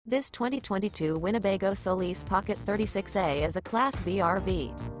This 2022 Winnebago Solis Pocket 36A is a Class B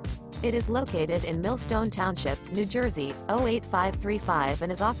RV. It is located in Millstone Township, New Jersey, 08535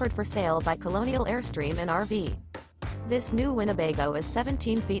 and is offered for sale by Colonial Airstream RV. This new Winnebago is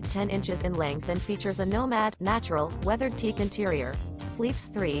 17 feet 10 inches in length and features a Nomad, natural, weathered teak interior, sleeps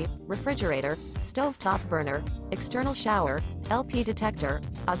 3, refrigerator, stovetop burner, external shower, LP detector,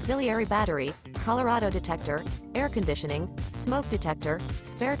 auxiliary battery, Colorado detector, air conditioning, smoke detector,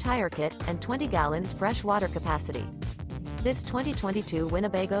 spare tire kit, and 20 gallons fresh water capacity. This 2022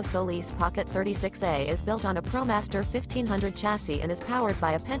 Winnebago Solis Pocket 36A is built on a ProMaster 1500 chassis and is powered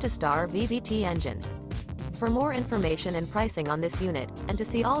by a Pentastar VVT engine. For more information and pricing on this unit, and to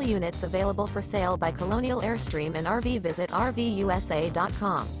see all units available for sale by Colonial Airstream RV, visit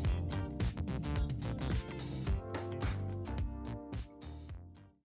RVUSA.com.